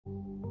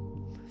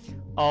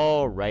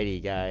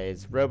Alrighty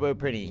guys,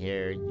 Roboprinny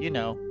here, you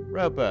know,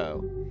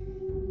 Robo.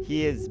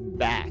 He is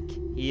back.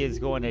 He is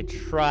going to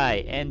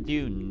try and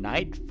do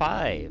night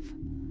 5.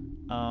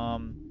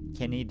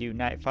 Can he do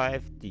night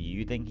 5? Do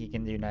you think he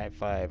can do night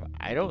 5?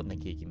 I don't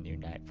think he can do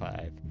night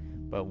 5.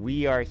 But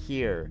we are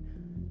here.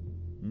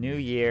 New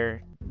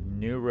year,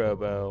 new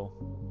Robo,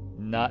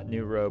 not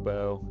new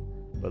Robo,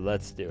 but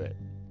let's do it.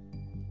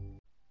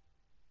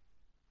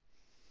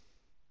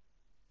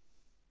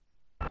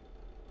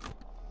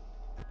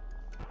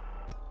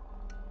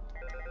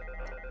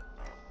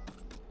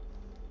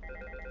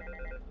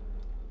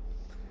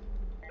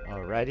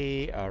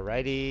 Alrighty.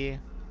 Hey,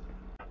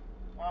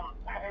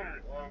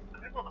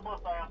 keep a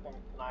close eye on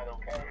things tonight,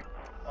 okay?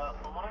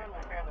 From what I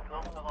understand, the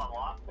building is on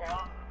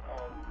lockdown,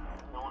 and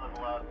no one is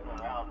allowed in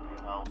or out, you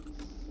know.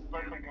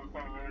 Especially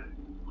concerning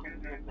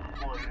previous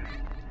employees.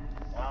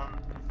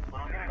 When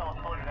we get it all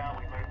sorted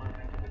out, we may move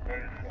into the day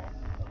shift.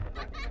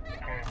 The position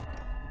became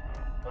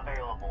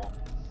available.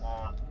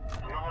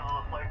 We don't have a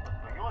replacement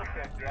for your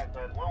shift yet,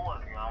 but we're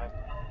working on it.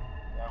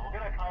 We're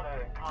gonna try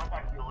to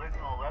contact the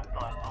original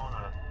restaurant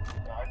owner.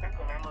 I think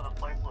the name of the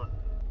place was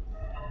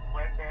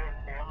Red Bear's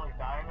Family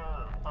Diner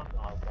or something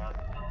like that.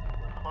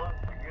 It's closed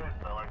for years,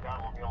 so I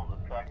doubt we'll be able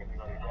to track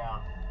anybody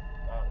down.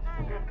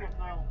 Just get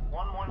through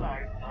one more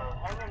night.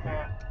 Hang in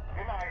there.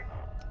 Good night.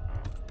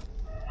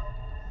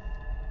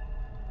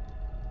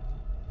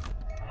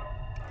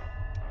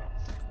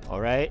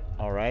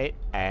 Alright.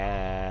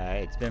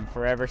 It's been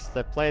forever since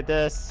I played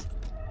this.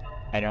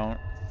 I don't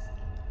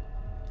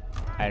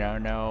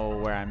know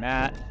where I'm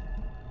at.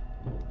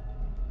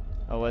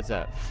 Oh, what's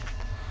up?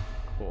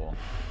 Cool.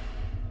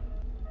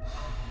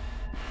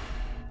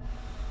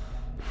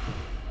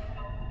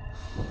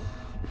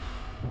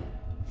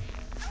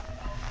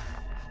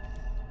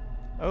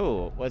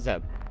 Oh, what's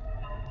up,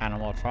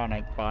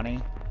 animatronic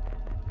Bonnie?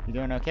 You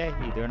doing okay?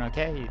 You doing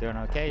okay?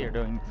 You're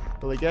doing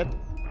really good?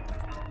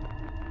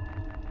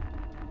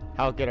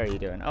 How good are you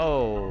doing?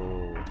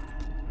 Oh,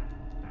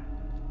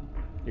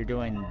 you're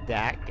doing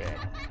that good.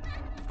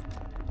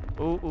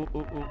 Ooh.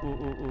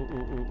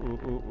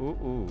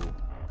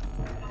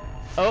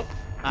 Oh,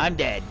 I'm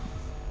dead.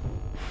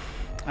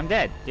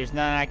 There's nothing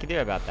I can do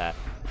about that.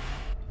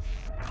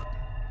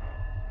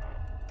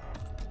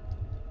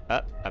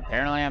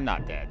 Apparently I'm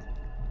not dead.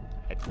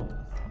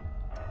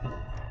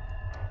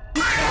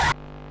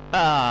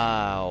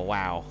 Oh,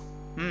 wow.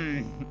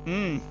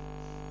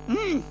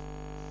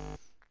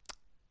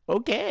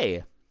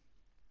 Okay.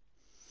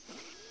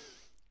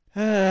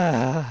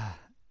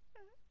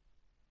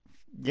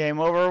 Game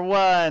over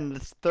 1.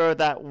 Let's throw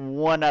that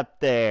 1 up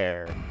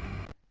there.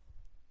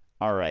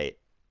 Alright.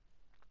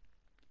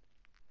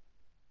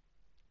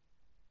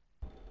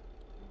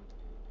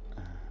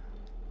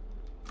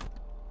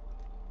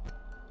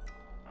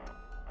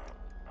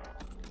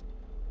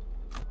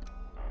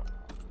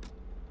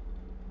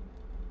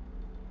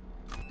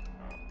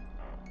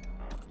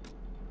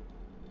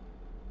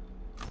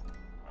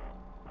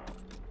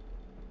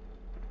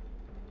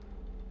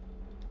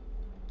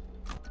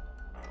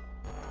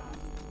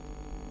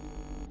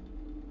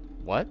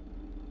 What?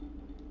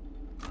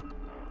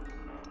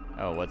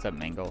 Oh, what's up,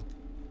 Mangle?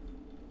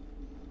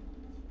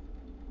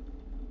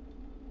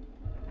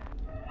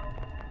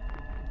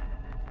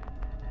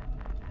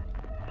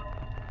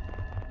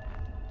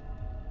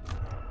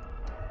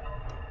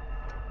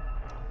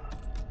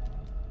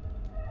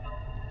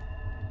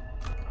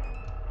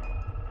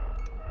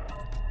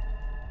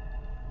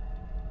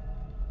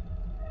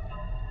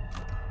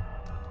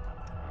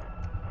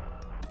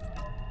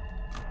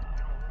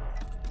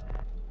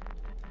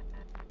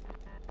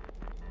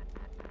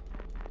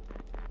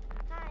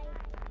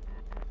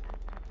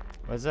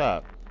 What's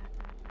up?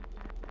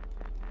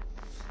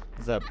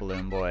 What's up,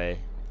 Balloon Boy?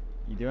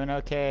 You doing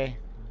okay?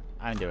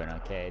 I'm doing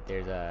okay.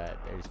 There's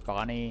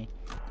Bonnie.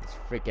 He's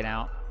freaking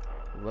out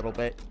a little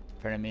bit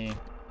in front of me.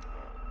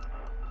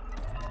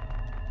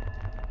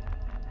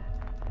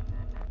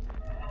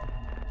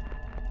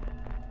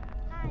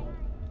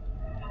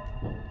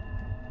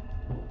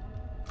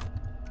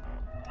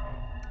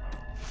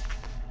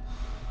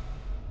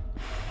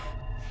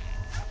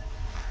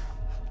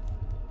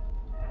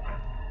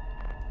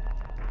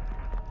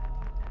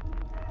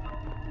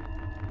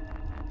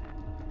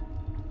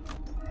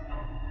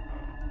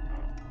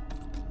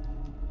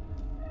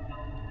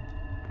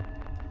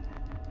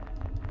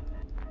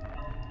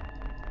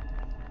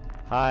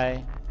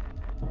 Hi.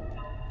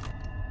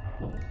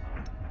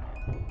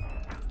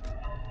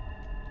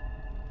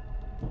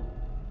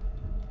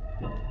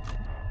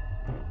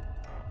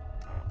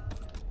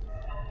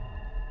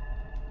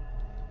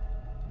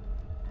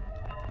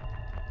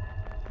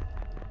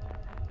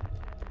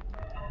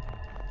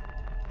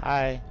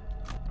 Hi.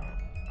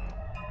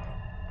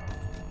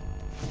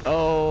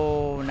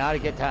 Oh, not a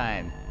good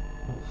time.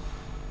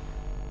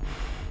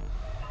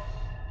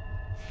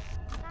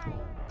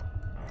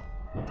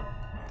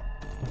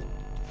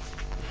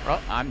 Oh,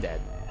 I'm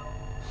dead.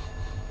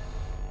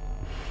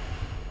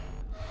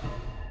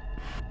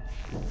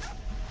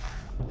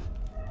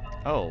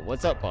 Oh,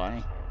 what's up,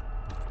 Bonnie?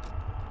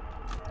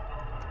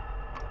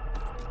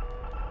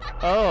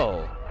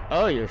 Oh.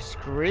 Oh, you're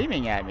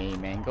screaming at me,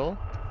 Mangle.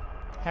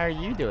 How are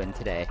you doing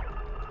today?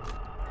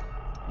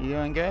 You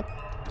doing good?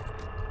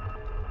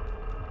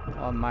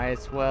 Well, might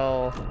as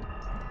well...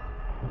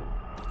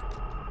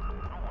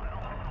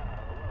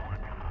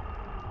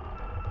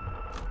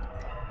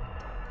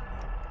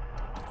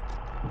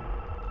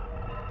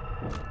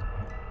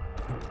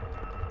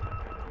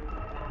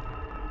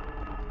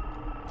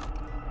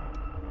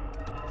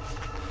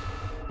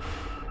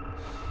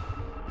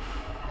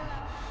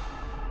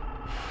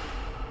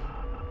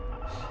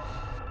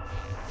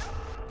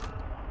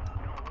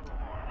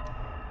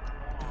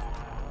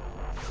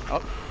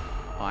 Oh,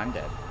 I'm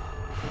dead.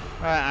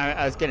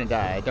 I was gonna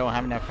die. I don't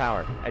have enough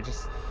power. I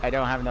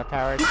don't have enough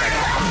power. So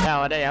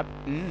now it up.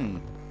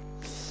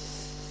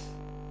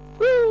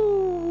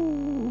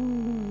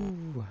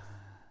 Woo!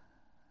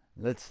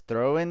 Let's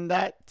throw in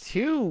that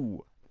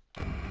too.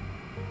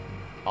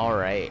 All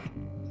right.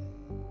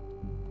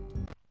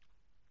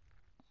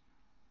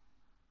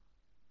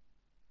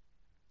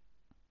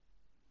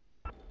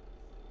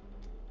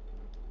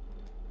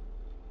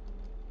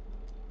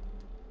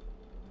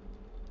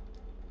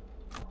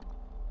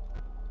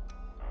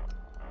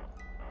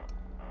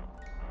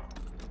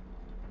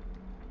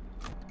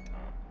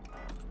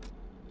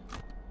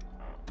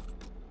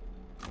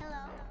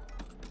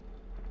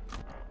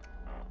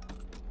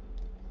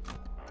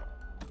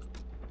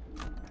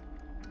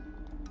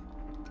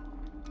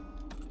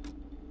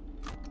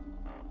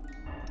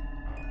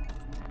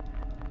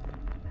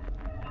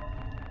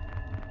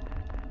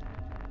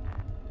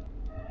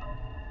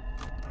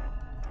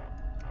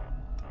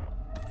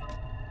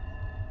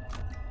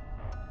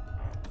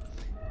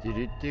 Do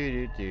do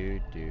do do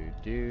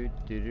do do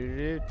do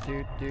do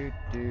do do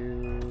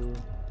do.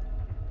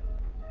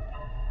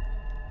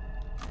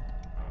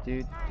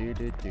 Do do do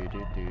do do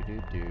do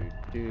do do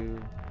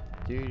do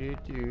do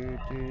do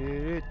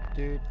do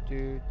do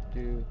do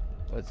do.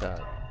 What's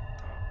up?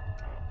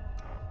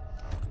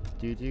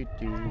 Do do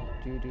do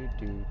do do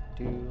do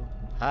do.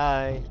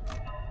 Hi.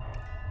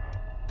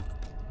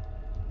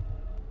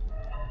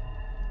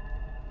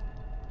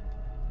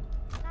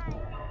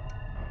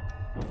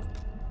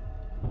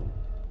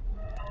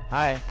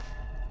 Hi.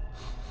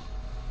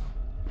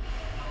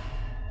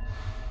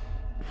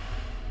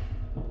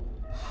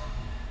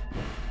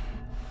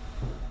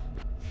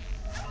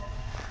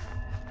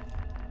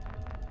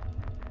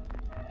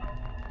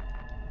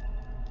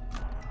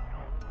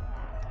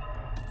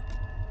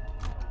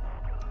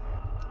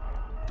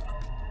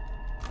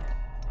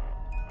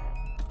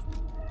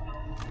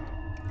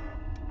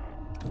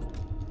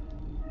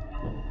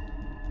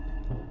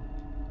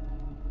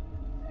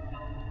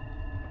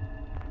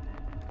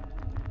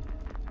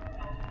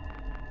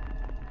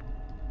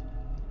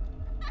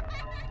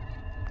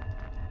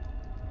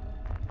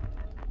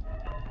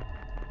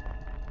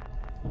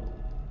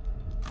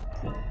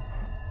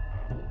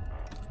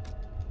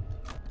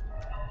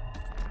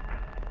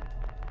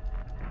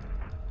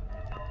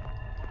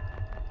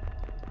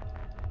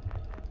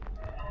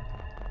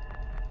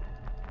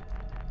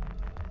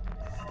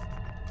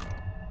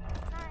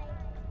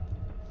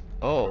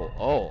 Oh,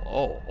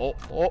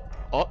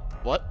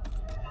 what?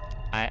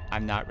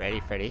 I'm not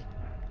ready, Freddy.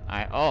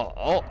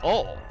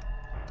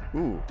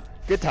 Ooh,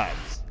 good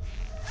times.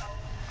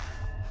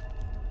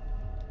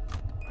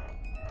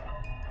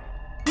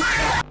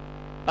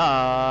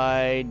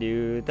 I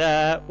knew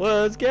that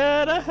was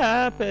gonna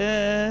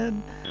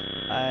happen.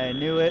 I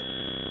knew it.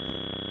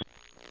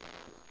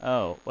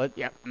 Oh, what?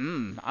 Yeah,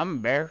 I'm a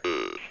bear.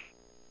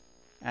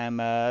 I'm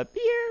a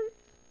bear.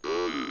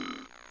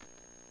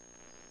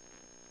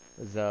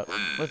 What's up?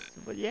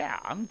 Yeah,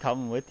 I'm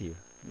coming with you.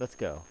 Let's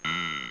go.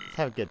 Let's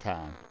have a good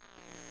time.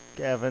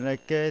 Having a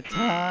good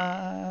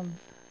time.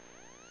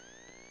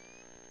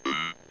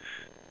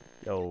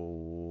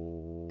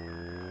 Yo,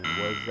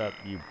 what's up,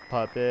 you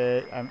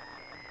puppet? I'm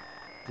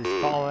just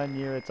following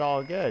you. It's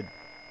all good.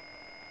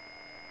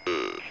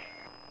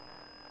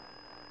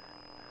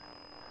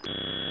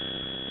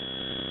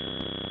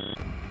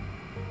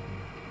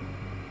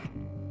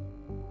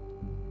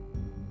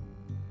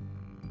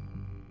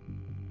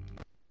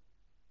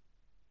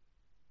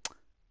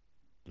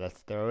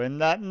 Let's throw in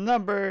that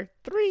number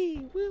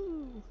 3.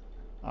 Woo!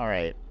 All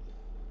right.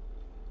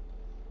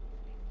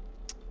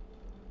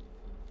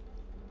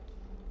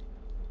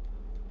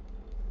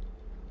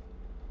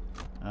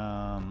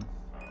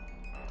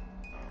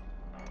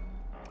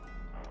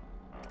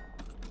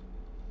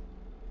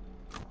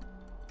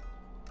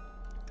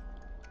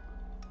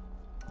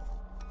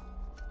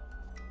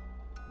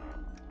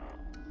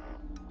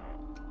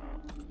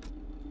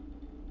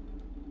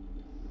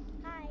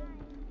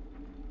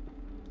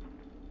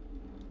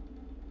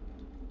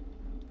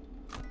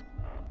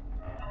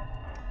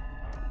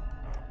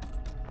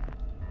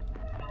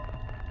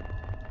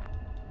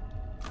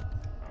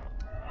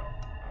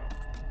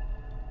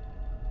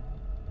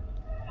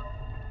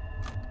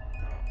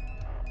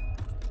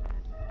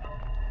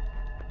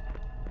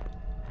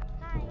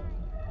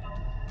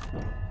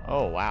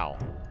 Oh, wow.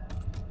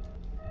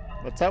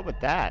 What's up with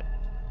that?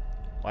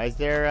 Why is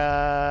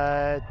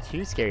there,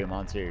 2 scary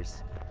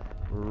monsters?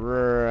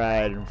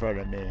 right in front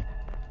of me.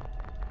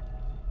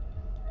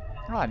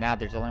 Oh, now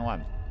there's only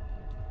one.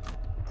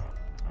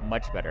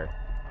 Much better.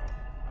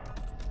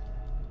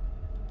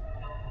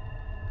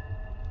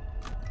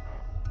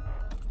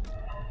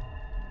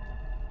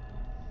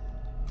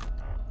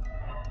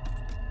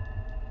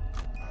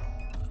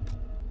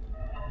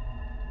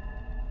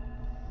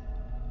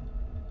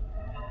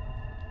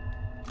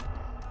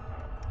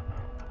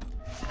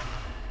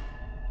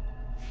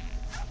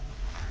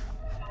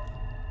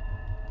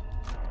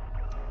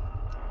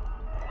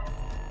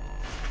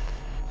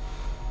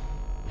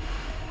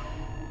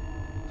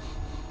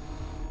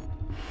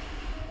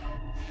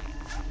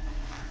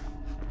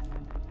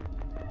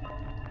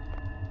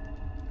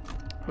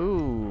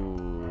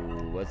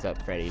 Ooh, what's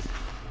up, Freddy?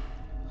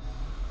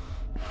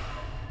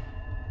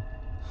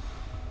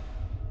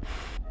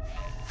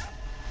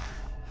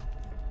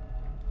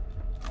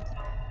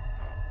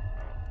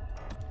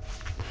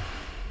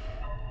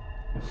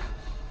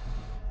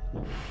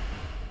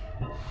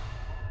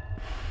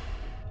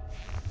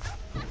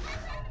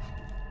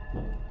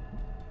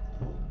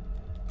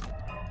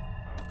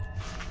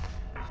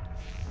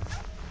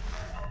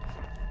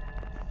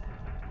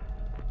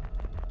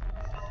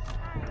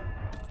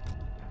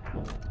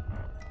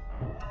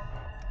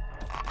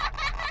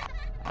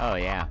 Oh,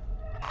 yeah.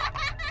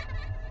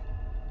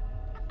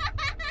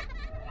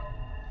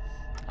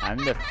 I'm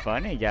the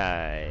funny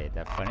guy.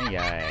 The funny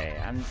guy.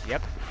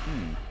 Yep.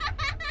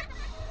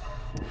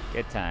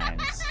 Good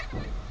times.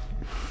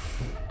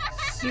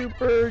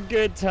 Super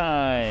good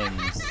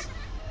times.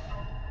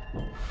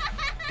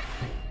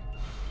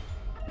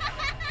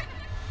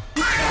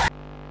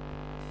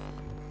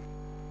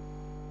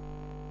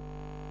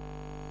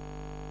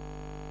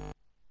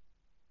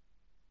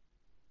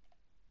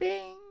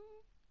 Bing.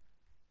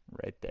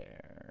 Right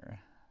there.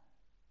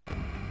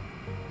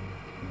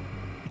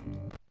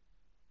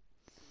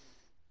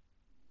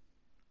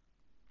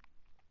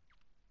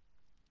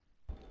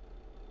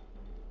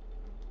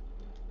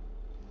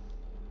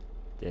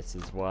 This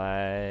is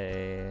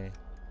why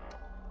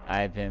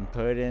I've been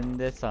putting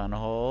this on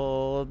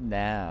hold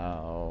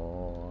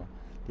now.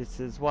 This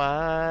is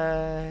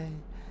why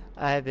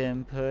I've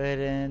been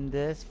putting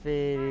this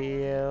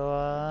video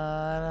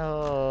on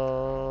hold.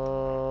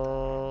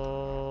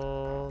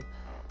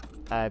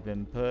 I've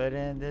been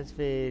putting this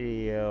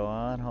video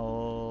on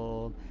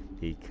hold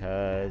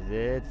because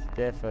it's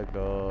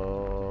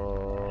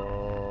difficult.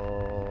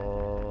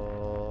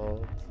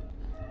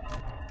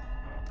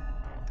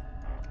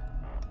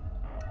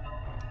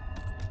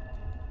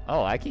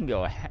 Oh, I can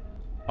go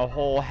a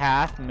whole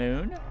half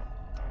moon?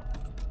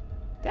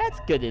 That's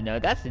good to know.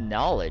 That's the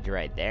knowledge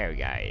right there,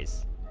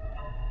 guys.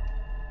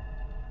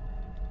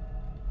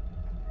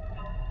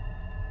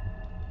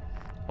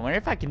 I wonder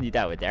if I can do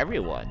that with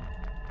everyone.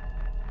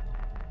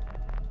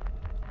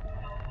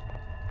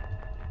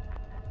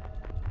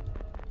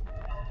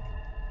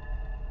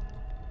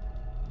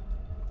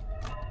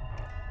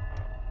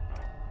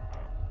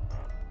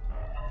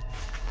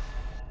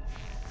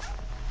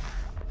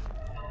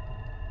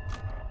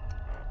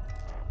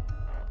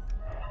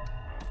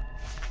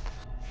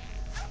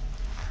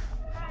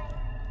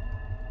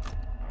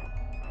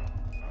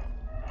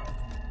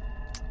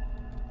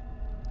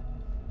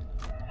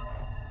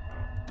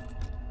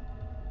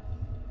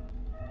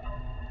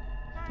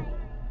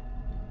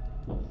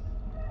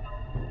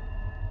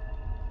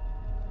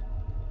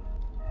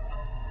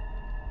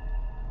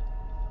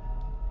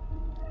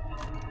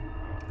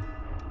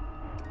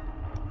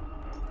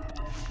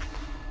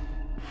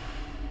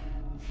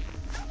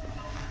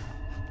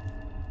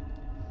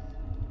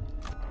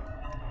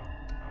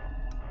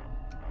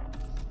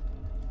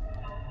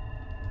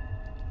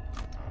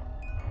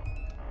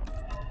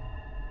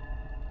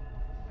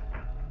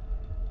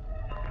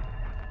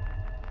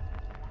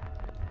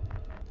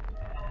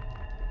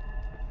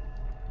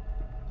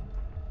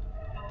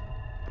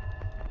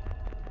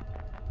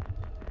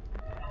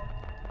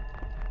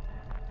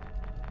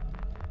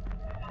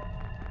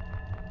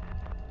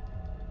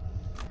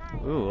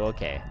 Ooh,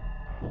 okay.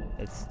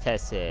 Let's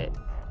test it.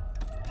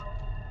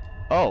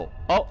 Oh,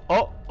 oh,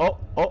 oh, oh,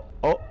 oh,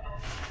 oh.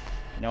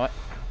 You know what?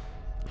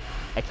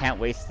 I can't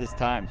waste this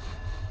time.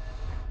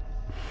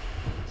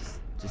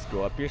 Just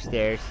go up your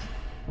stairs.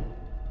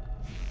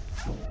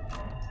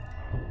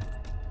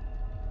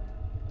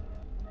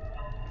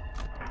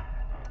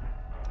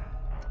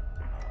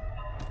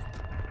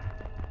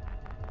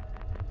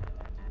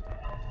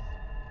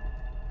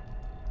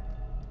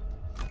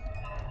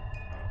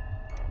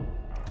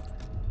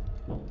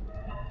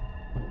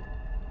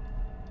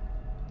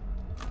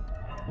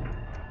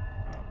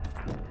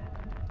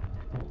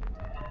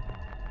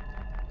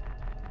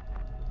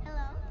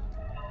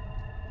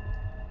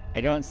 I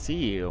don't see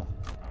you.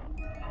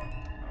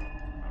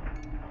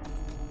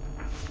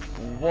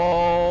 Whoa!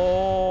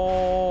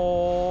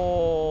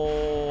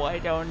 I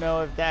don't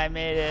know if that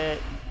made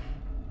it.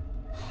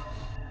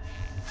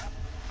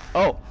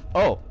 Oh,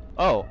 oh,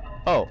 oh,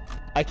 oh.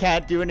 I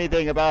can't do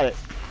anything about it.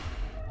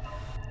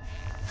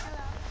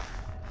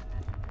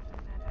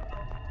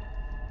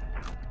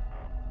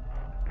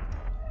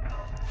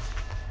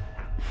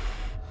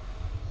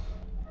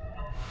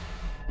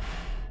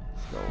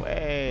 Go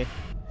away.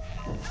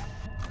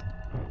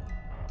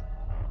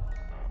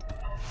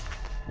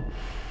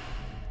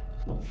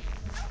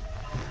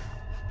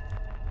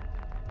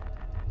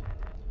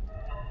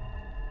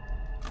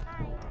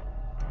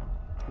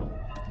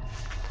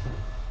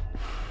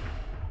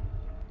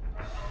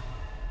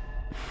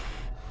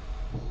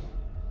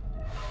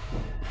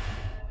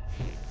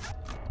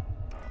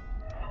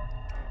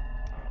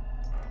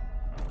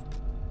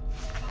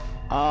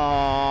 Oh,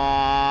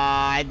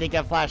 I think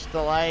I flashed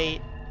the light.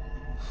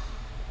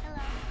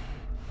 Hello.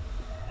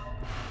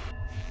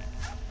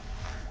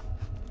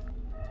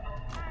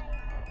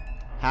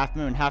 Half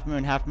moon, half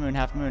moon, half moon,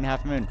 half moon,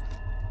 half moon.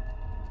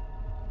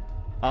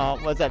 Oh,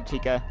 what's up,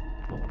 Chica?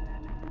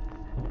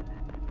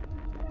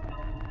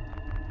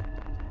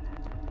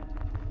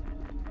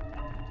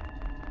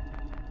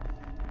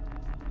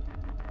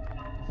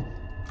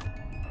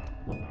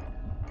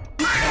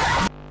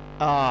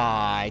 Oh,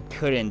 I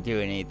couldn't do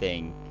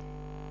anything.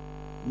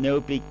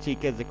 No big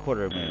Chica's a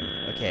quarter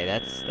moon. Okay,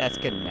 that's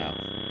good enough.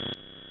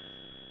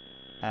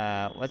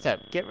 What's up?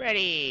 Get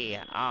ready!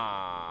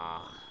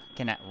 Ah,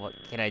 can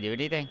I do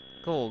anything?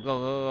 Go, go,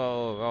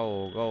 go,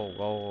 go, go, go,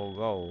 go,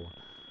 go.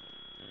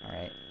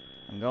 Alright,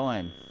 I'm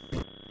going.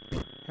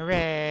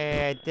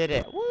 Hooray, I did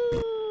it!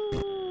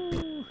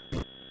 Woo!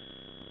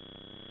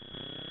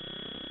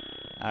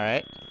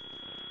 Alright.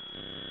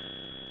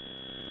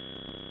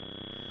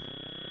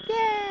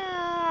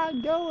 Yeah, I'm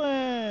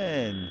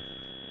going!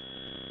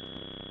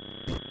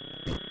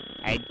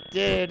 I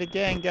did it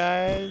again,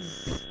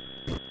 guys!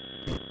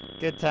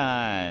 Good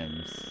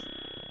times.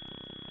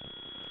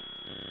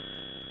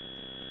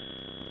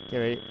 Get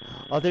ready.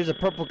 Oh, there's a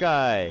purple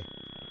guy!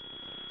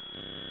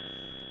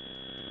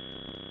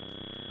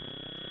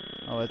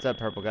 Oh, what's up,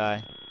 purple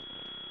guy?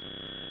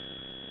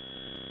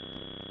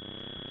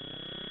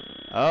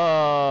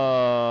 Oh!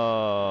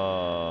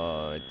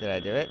 Did I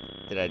do it?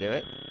 Did I do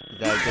it? Is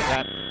that a good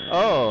time?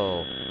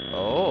 Oh!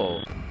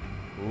 Oh!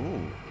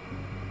 Ooh.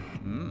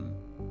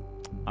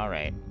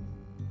 Alright.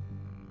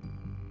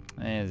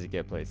 This is a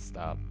good place to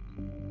stop.